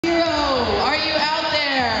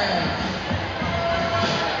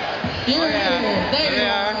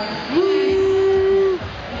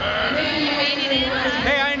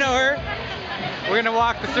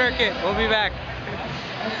circuit. We'll be back.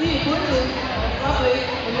 I see you quickly. That's lovely.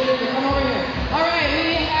 Come over here. All right,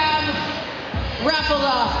 we have raffled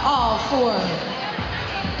off all 4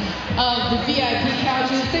 of the VIP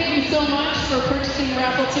couches. Thank you so much for purchasing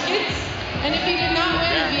raffle tickets. And if you did not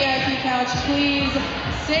win a VIP couch, please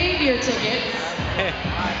save your tickets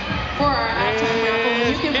for our halftime raffle.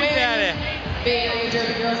 You can win Bailey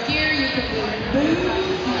Derby Girls gear. You can win booze.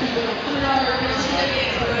 You can win $100 admission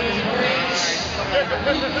tickets for the bridge. You can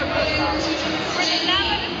win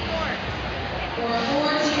or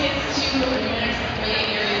 4 tickets to the next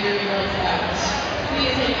Bay Area Derby Girls bout.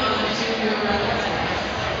 Please hang on to your raffle tickets.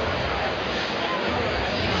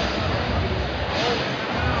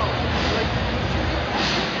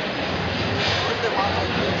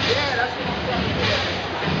 Yeah, that's what I'm talking about.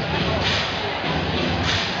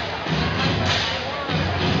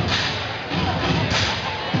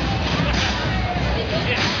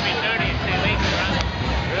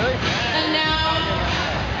 And now,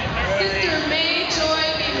 Sister May Joy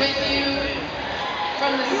be with you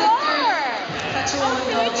from the Sisters Sexual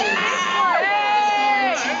Indulgence. Is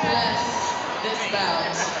going to bless this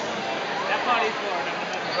bout.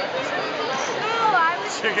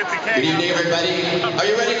 Good evening, everybody. Are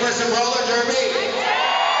you ready for some roller derby?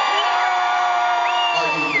 Are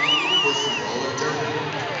you ready for some roller derby?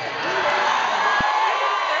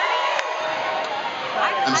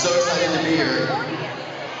 I'm so excited to be here.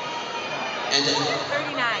 And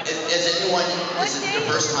is anyone, is it your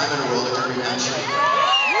first time in a roller derby match?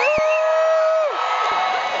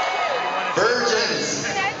 Virgins!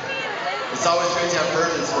 It's always great to have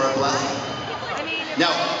virgins for a blessing.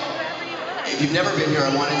 Now, if you've never been here,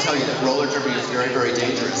 I want to tell you that roller derby is very, very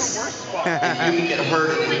dangerous. And you can get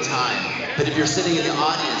hurt at any time. But if you're sitting in the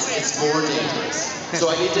audience, it's more dangerous.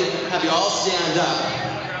 So I need to have you all stand up.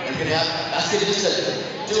 I'm going to ask you to just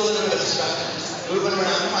do a little bit of stretching. Just moving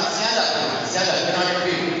around. Come on, stand up. Stand up. Get on your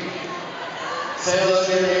feet. Say hello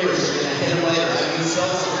to your neighbors. You're going to hit them later. I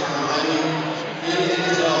mean, you need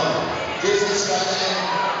to go. Do some stretching.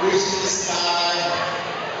 Reach to the sky.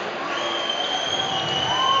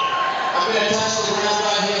 I'm going to touch the ground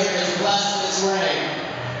right here and bless this ring.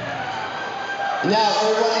 Now,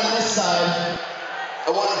 everyone on this side, I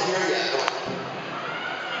want to hear you.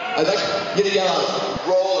 I'd like you to yell out,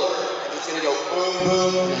 roller. I'm just going to go boom,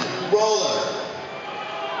 boom, roller.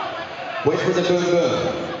 Wait for the boom, boom.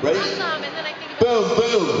 Ready? Boom,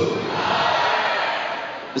 boom.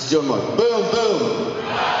 Let's do one more. Boom, boom.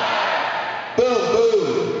 Boom,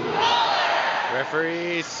 boom.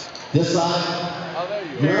 Referees. This side. Oh, there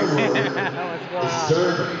you Your are. word is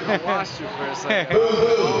derby. I lost you for a second. Boom,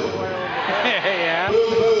 boom. All the way over there. Yeah. Boom,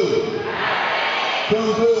 boom. Boom,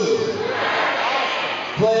 boom.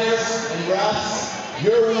 Players and refs,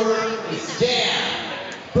 your word is damn.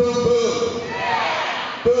 Boom, boom.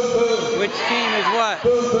 Boom, boom. Which team is what?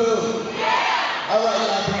 Boom, boom. All right,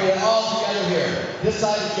 now bring it all together here. This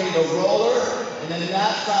side is going to go roller, and then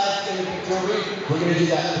that side is going to be derby. We're going to do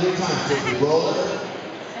that 3 times. So it'll be roller,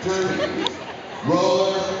 derby,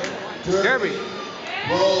 roller, derby, Derby.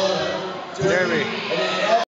 roller, derby. Derby. And then